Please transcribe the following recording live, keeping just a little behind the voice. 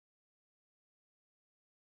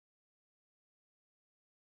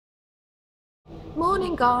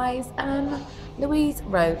Morning guys, Louise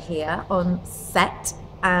Roe here on set,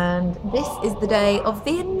 and this is the day of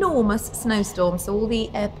the enormous snowstorm, so all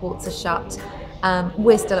the airports are shut.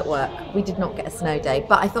 We're still at work. We did not get a snow day,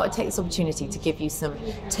 but I thought I'd take this opportunity to give you some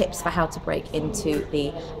tips for how to break into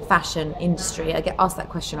the fashion industry. I get asked that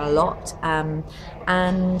question a lot,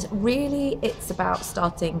 and really it's about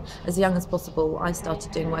starting as young as possible. I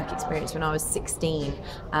started doing work experience when I was 16.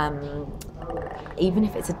 Even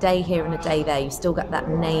if it's a day here and a day there, you still get that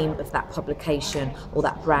name of that publication or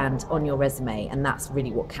that brand on your resume, and that's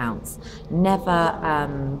really what counts.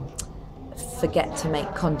 Never forget to make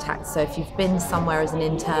contacts. So if you've been somewhere as an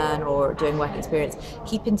intern or doing work experience,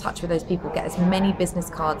 keep in touch with those people. Get as many business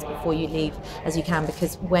cards before you leave as you can,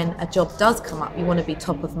 because when a job does come up, you want to be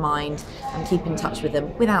top of mind and keep in touch with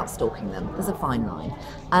them without stalking them. There's a fine line.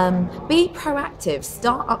 Be proactive.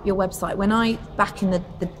 Start up your website. Back in the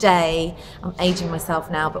day, I'm aging myself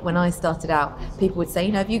now, but when I started out, people would say,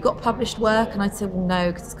 have you got published work? And I'd say, well,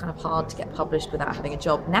 no, because it's kind of hard to get published without having a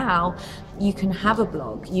job. Now you can have a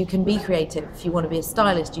blog, you can be creative. If you want to be a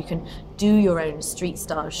stylist, you can do your own street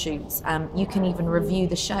style shoots. You can even review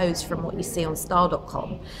the shows from what you see on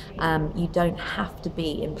style.com. You don't have to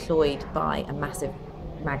be employed by a massive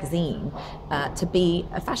magazine to be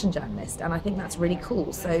a fashion journalist, and I think that's really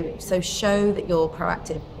cool. So show that you're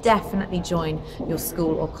proactive. Definitely join your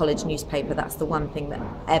school or college newspaper. That's the one thing that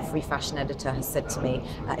every fashion editor has said to me,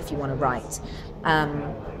 if you want to write.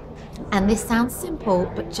 And this sounds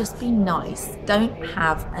simple, but just be nice. Don't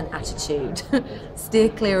have an attitude. Steer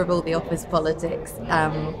clear of all the office politics.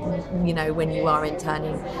 When you are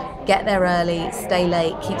interning, get there early, stay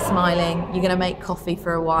late, keep smiling. You're going to make coffee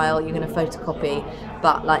for a while, you're going to photocopy.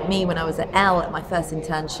 But like me, when I was at Elle at my first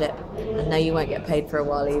internship, and no, you won't get paid for a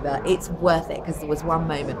while either, it's worth it, because there was one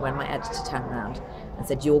moment when my editor turned around and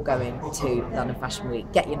said, you're going to London Fashion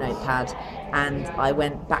Week, get your notepad. And I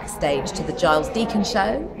went backstage to the Giles Deacon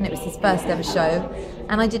show, and it was his first ever show,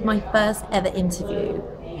 and I did my first ever interview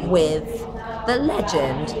with the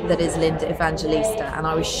legend that is Linda Evangelista, and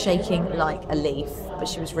I was shaking like a leaf, but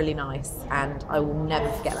she was really nice, and I will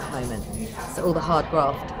never forget that moment. So all the hard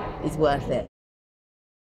graft is worth it.